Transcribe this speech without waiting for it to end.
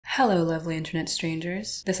Hello lovely internet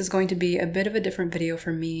strangers. This is going to be a bit of a different video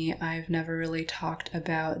for me. I've never really talked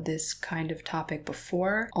about this kind of topic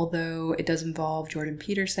before, although it does involve Jordan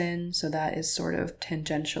Peterson, so that is sort of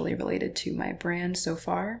tangentially related to my brand so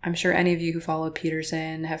far. I'm sure any of you who follow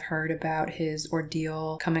Peterson have heard about his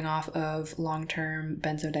ordeal coming off of long-term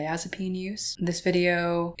benzodiazepine use. This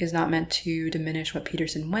video is not meant to diminish what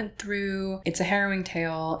Peterson went through. It's a harrowing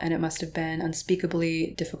tale, and it must have been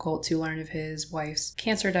unspeakably difficult to learn of his wife's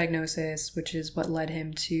cancer diagnosis, which is what led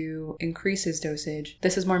him to increase his dosage.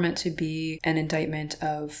 This is more meant to be an indictment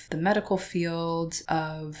of the medical field,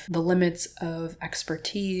 of the limits of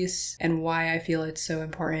expertise, and why I feel it's so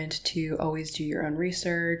important to always do your own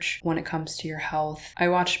research when it comes to your health. I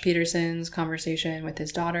watched Peterson's conversation with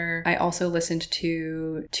his daughter. I also listened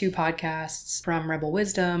to 2 podcasts from Rebel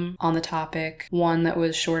Wisdom on the topic, one that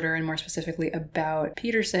was shorter and more specifically about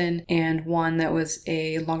Peterson, and one that was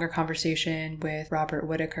a longer conversation with Robert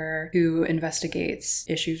Whitaker, who investigates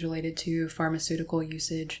issues related to pharmaceutical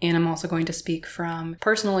usage. And I'm also going to speak from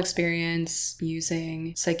personal experience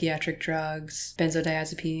using psychiatric drugs,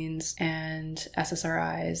 benzodiazepines, and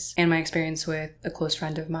SSRIs, and my experience with a close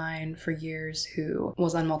friend of mine for years who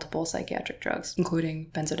was on multiple psychiatric drugs, including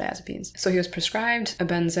benzodiazepines. So he was prescribed a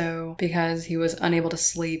benzo because he was unable to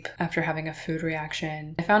sleep after having a food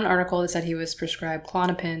reaction. I found an article that said he was prescribed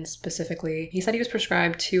Klonopin specifically. He said he was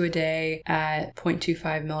prescribed 2 a day at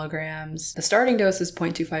 0.25 milligrams. The starting dose is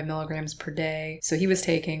 0.25 milligrams per day, so he was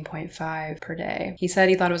taking 0.5 per day. He said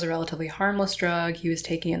he thought it was a relatively harmless drug. He was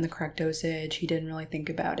taking it in the correct dosage. He didn't really think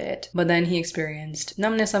about it. But then he experienced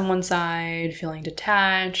numbness on one side, feeling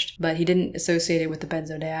detached, but he didn't associate it with the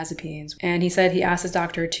benzodiazepines. And he said he asked his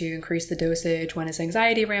doctor to increase the dosage when his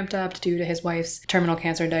anxiety ramped up due to his wife's terminal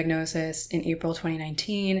cancer diagnosis in April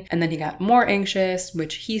 2019. And then he got more anxious,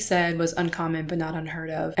 which he said was uncommon but not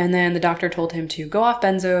unheard of. And then the doctor told him to go off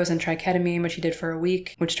benzos and try ketamine, which he did for a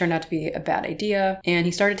week, which turned out to be a bad idea. And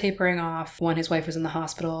he started tapering off when his wife was in the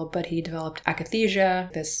hospital, but he developed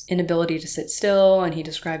akathisia, this inability to sit still, and he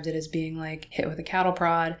described it as being like hit with a cattle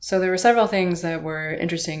prod. So there were several things that were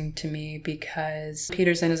interesting to me because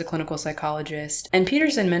Peterson is a clinical psychologist, and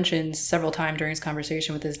Peterson mentions several times during his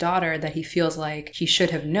conversation with his daughter that he feels like he should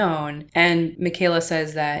have known. And Michaela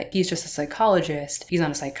says that he's just a psychologist, he's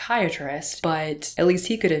not a psychiatrist, but at least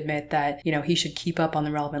he could admit that, he should keep up on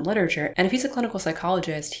the relevant literature. And if he's a clinical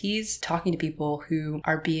psychologist, he's talking to people who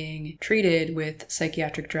are being treated with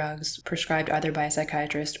psychiatric drugs prescribed either by a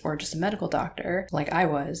psychiatrist or just a medical doctor, like I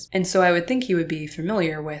was. And so I would think he would be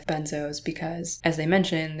familiar with benzos because, as they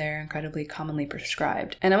mentioned, they're incredibly commonly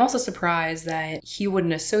prescribed. And I'm also surprised that he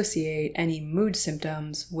wouldn't associate any mood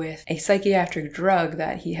symptoms with a psychiatric drug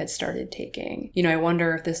that he had started taking. I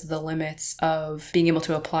wonder if this is the limits of being able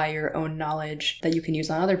to apply your own knowledge that you can use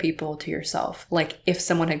on other people to yourself. Like, if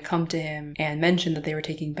someone had come to him and mentioned that they were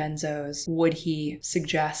taking benzos, would he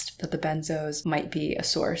suggest that the benzos might be a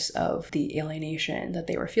source of the alienation that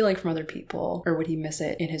they were feeling from other people, or would he miss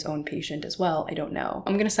it in his own patient as well? I don't know.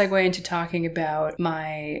 I'm going to segue into talking about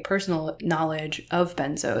my personal knowledge of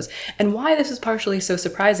benzos and why this is partially so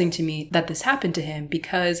surprising to me that this happened to him,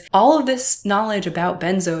 because all of this knowledge about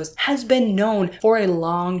benzos has been known for a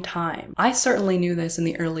long time. I certainly knew this in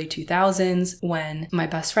the early 2000s when my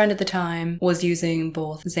best friend at the time was using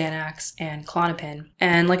both Xanax and Klonopin.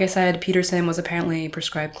 And like I said, Peterson was apparently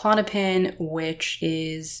prescribed Klonopin, which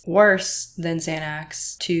is worse than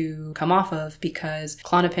Xanax to come off of because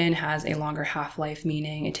Klonopin has a longer half-life,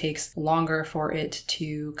 meaning it takes longer for it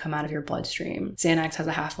to come out of your bloodstream. Xanax has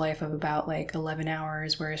a half-life of about 11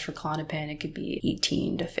 hours, whereas for Klonopin it could be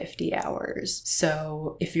 18 to 50 hours.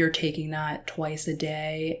 So if you're taking that twice a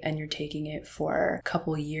day and you're taking it for a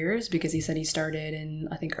couple years, because he said he started in,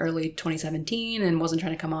 I think, early 2017 and wasn't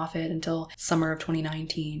trying to come off it until summer of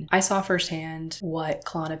 2019. I saw firsthand what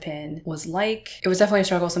Klonopin was like. It was definitely a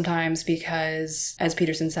struggle sometimes because, as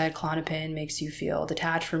Peterson said, Klonopin makes you feel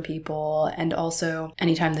detached from people, and also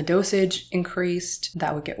anytime the dosage increased,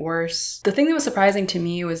 that would get worse. The thing that was surprising to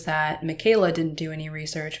me was that Michaela didn't do any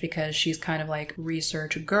research because she's kind of like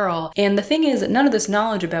research girl. And the thing is that none of this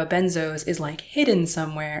knowledge about benzos is hidden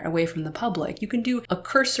somewhere away from the public. You can do a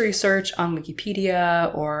cursory search on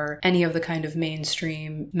Wikipedia or any of the kind of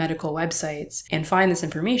mainstream medical websites and find this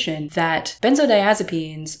information that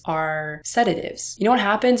benzodiazepines are sedatives. You know what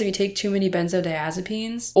happens if you take too many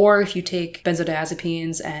benzodiazepines, or if you take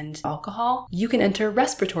benzodiazepines and alcohol? You can enter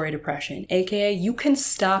respiratory depression, aka you can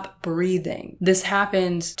stop breathing. This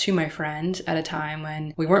happened to my friend at a time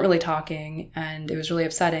when we weren't really talking, and it was really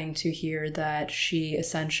upsetting to hear that she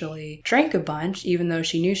essentially drank a bunch even though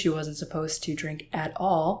she knew she wasn't supposed to drink at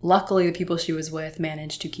all. Luckily, the people she was with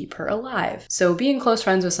managed to keep her alive. So So being close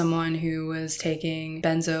friends with someone who was taking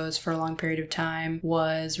benzos for a long period of time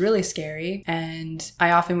was really scary. And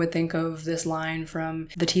I often would think of this line from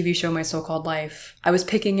the TV show My So-Called Life. I was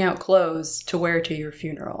picking out clothes to wear to your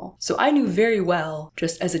funeral. So I knew very well,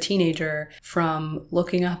 just as a teenager, from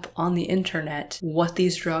looking up on the internet what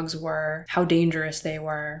these drugs were, how dangerous they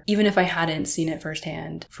were, even if I hadn't seen it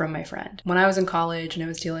firsthand from my friend. When I was in college and I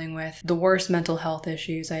was dealing with the worst mental health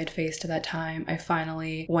issues I had faced at that time, I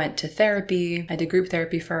finally went to therapy. I did group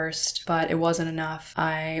therapy first, but it wasn't enough.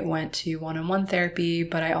 I went to one-on-one therapy,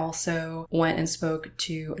 but I also went and spoke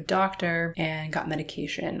to a doctor and got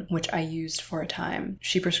medication, which I used for a time.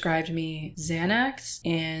 She prescribed me Xanax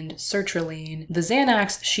and sertraline. The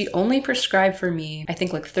Xanax, she only prescribed for me, I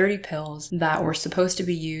think like 30 pills that were supposed to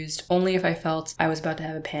be used only if I felt I was about to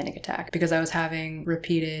have a panic attack, because I was having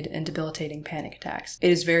repeated and debilitating panic attacks.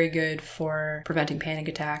 It is very good for preventing panic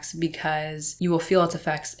attacks because you will feel its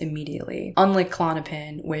effects immediately. Unlike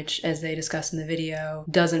Klonopin, which, as they discussed in the video,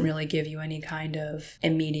 doesn't really give you any kind of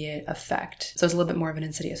immediate effect. So it's a little bit more of an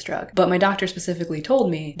insidious drug. But my doctor specifically told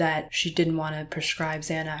me that she didn't want to prescribe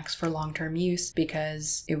Xanax for long-term use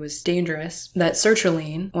because it was dangerous, that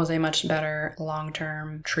sertraline was a much better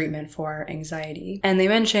long-term treatment for anxiety. And they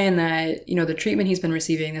mentioned that, the treatment he's been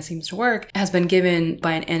receiving that seems to work has been given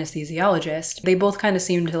by an anesthesiologist. They both kind of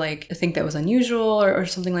seem to think that was unusual or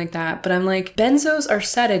something like that. But I'm like, benzos are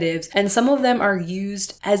sedatives and some of them are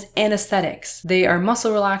used as anesthetics. They are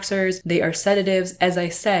muscle relaxers. They are sedatives. As I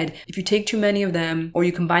said, if you take too many of them or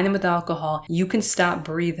you combine them with alcohol, you can stop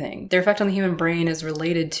breathing. Their effect on the human brain is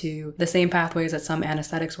related to the same pathways that some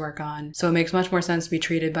anesthetics work on. So it makes much more sense to be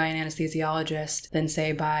treated by an anesthesiologist than,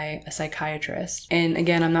 say, by a psychiatrist. And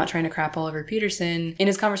again, I'm not trying to crap all over Peterson. In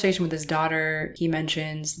his conversation with his daughter, he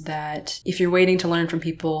mentions that if you're waiting to learn from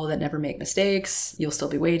people that never make mistakes, you'll still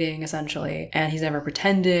be waiting, essentially. And he's never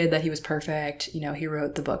pretended that he was perfect. He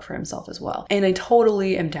wrote the book for himself as well. And I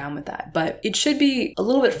totally am down with that. But it should be a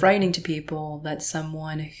little bit frightening to people that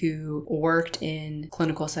someone who worked in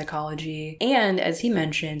clinical psychology and, as he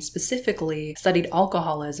mentioned, specifically studied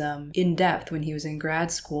alcoholism in depth when he was in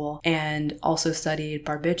grad school and also studied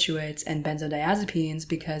barbiturates and benzodiazepines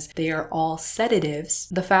because they are all sedatives.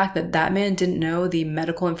 The fact that that man didn't know the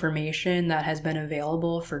medical information that has been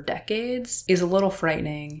available for decades is a little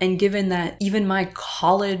frightening. And given that even my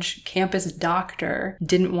college campus doctor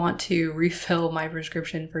didn't want to refill my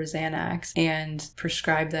prescription for Xanax and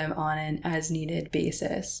prescribe them on an as-needed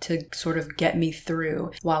basis to sort of get me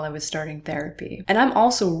through while I was starting therapy. And I'm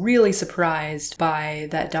also really surprised by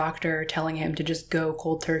that doctor telling him to just go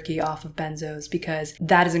cold turkey off of benzos, because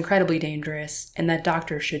that is incredibly dangerous and that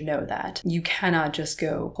doctor should know that. You cannot just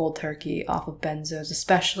go cold turkey off of benzos,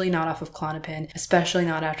 especially not off of Klonopin, especially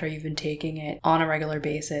not after you've been taking it on a regular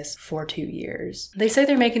basis for 2 years. They say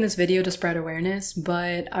they're making this video to spread awareness,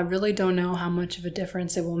 but I really don't know how much of a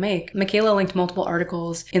difference it will make. Michaela linked multiple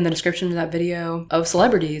articles in the description of that video of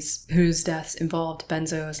celebrities whose deaths involved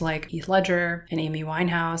benzos, like Heath Ledger and Amy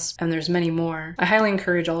Winehouse, and there's many more. I highly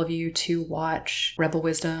encourage all of you to watch Rebel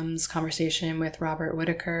Wisdom's conversation with Robert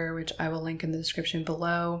Whitaker, which I will link in the description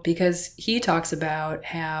below, because he talks about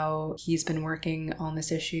how he's been working on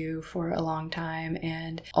this issue for a long time,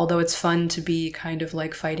 and although it's fun to be kind of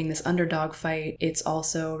like fighting this underdog fight, it's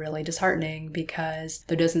also really disheartening because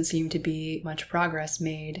there doesn't seem to be much progress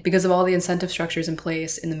made because of all the incentive structures in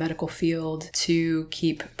place in the medical field to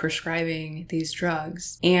keep prescribing these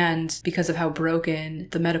drugs, and because of how broken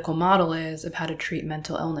the medical model is of how to treat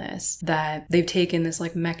mental illness, that they've taken this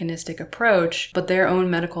mechanistic approach, but their own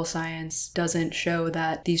medical science doesn't show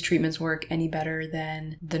that these treatments work any better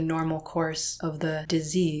than the normal course of the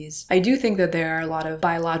disease. I do think that there are a lot of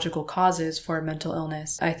biological causes for mental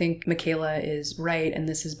illness. I think Michaela is right, and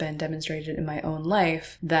this has been demonstrated in my own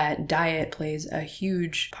life, that diet plays a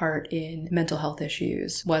huge part in mental health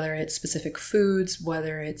issues, whether it's specific foods,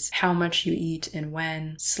 whether it's how much you eat and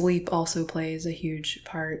when. Sleep also plays a huge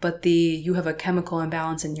part, but the you have a chemical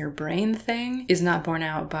imbalance in your brain thing is not borne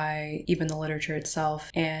out by even the literature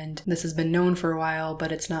itself, and this has been known for a while,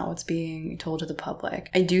 but it's not what's being told to the public.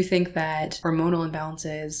 I do think that hormonal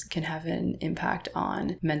imbalances can have an impact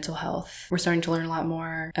on mental health. We're starting to learn a lot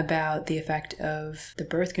more about the effect of the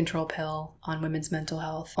birth control pill on women's mental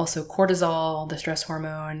health. Also, cortisol, the stress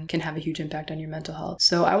hormone, can have a huge impact on your mental health.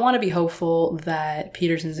 So I want to be hopeful that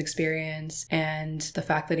Peterson's experience and the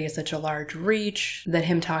fact that he has such a large reach, that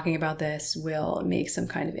him talking about this will make some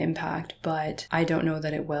kind of impact, but I don't know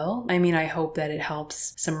that it will. I mean, I hope that it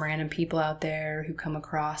helps some random people out there who come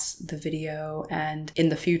across the video, and in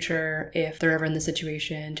the future, if they're ever in the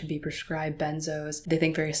situation to be prescribed benzos, they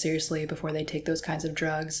think very seriously before they take those kinds of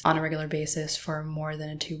drugs on a regular basis for more than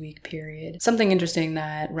a 2-week period. Something interesting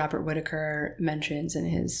that Robert Whitaker mentions in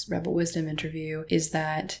his Rebel Wisdom interview is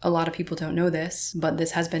that a lot of people don't know this, but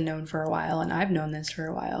this has been known for a while, and I've known this for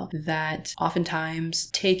a while, that oftentimes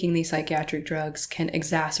taking these psychiatric drugs can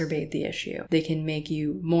exacerbate the issue. They can make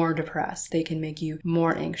you more depressed. They can make you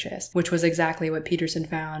more anxious, which was exactly what Peterson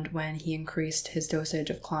found when he increased his dosage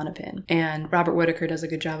of Klonopin. And Robert Whitaker does a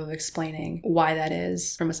good job of explaining why that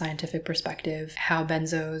is from a scientific perspective, how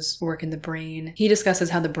benzos work in the brain. He discusses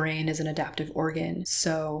how the brain is an adaptive organ.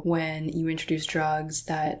 So when you introduce drugs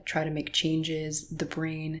that try to make changes, the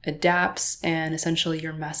brain adapts, and essentially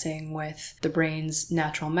you're messing with the brain's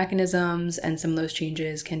natural mechanisms, and some of those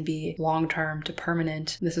changes can be long-term to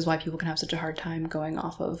permanent. This is why people can have such a hard time going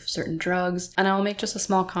off of certain drugs. And I'll make just a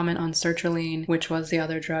small comment on sertraline, which was the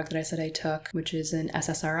other drug that I said I took, which is an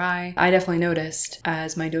SSRI. I definitely noticed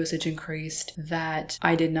as my dosage increased that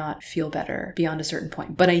I did not feel better beyond a certain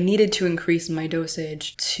point, but I needed to increase my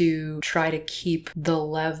dosage to try to keep the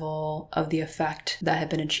level of the effect that had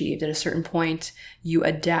been achieved. At a certain point, you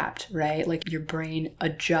adapt, right? Like your brain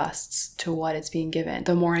adjusts to what it's being given.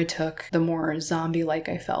 The more I took, the more zombie-like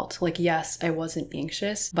I felt. Like, yes, I wasn't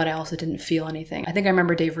anxious, but I also didn't feel anything. I think I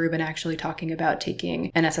remember Dave Rubin actually talking about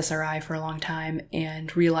taking an SSRI for a long time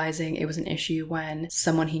and realizing it was an issue when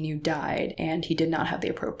someone he knew died and he did not have the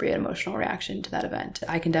appropriate emotional reaction to that event.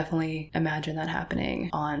 I can definitely imagine that happening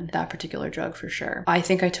on that particular drug for sure. I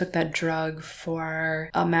think I took that drug for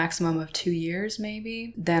a maximum of 2 years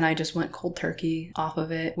maybe. Then I just went cold turkey off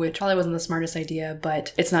of it, which probably wasn't the smartest idea,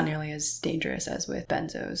 but it's not nearly as dangerous as with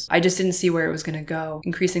benzos. I just didn't see where it was going to go.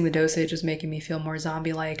 Increasing the dosage was making me feel more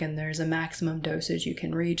zombie-like, and there's a maximum dosage you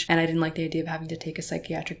can reach, and I didn't like the idea of having to take a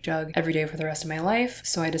psychiatric drug every day for the rest of my life,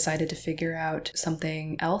 so I decided to figure out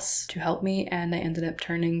something else to help me, and I ended up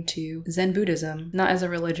turning to Zen Buddhism, not as a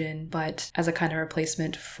religion, but as a kind of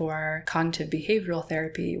replacement for cognitive behavioral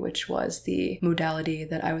therapy, which was the modality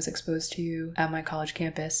that I was exposed to at my college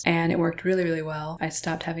campus, and it worked really, really well. I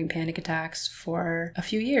stopped having panic attacks for a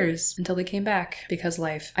few years until they came back because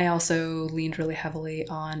life. I also leaned really heavily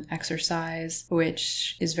on exercise,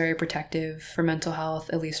 which is very protective for mental health,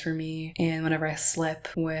 at least for me, and whenever I slip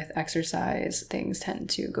with exercise, things tend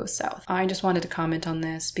to go south. I just wanted to comment on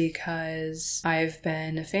this because I've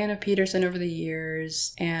been a fan of Peterson over the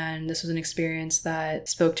years, and this was an experience that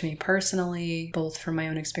spoke to me personally, both from my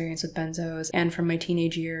own experience with benzos and from my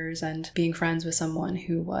teenage years and being friends with someone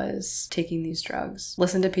who was taking these drugs.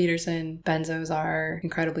 Listen to Peterson. Benzos are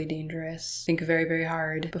incredibly dangerous. Think very, very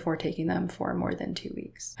hard before taking them for more than 2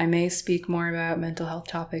 weeks. I may speak more about mental health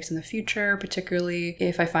topics in the future, particularly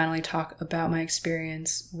if I finally talk about my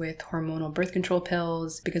experience with hormonal birth control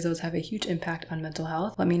pills, because those have a huge impact on mental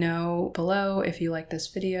health. Let me know below if you like this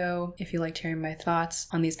video, if you liked hearing my thoughts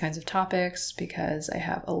on these kinds of topics, because I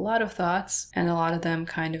have a lot of thoughts and a lot of them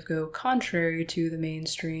kind of go contrary to the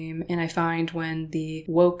mainstream. And I find when the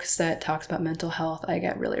woke set talks about mental health, I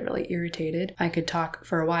get really, really irritated. I could talk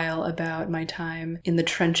for a while about my time in the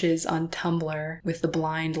trenches on Tumblr with the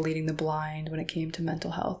blind leading the blind when it came to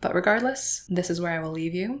mental health. But regardless, this is where I will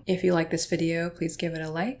leave you. If you like this video, please give it a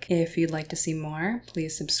like. If you'd like to see more,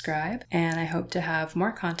 please subscribe. And I hope to have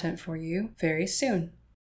more content for you very soon.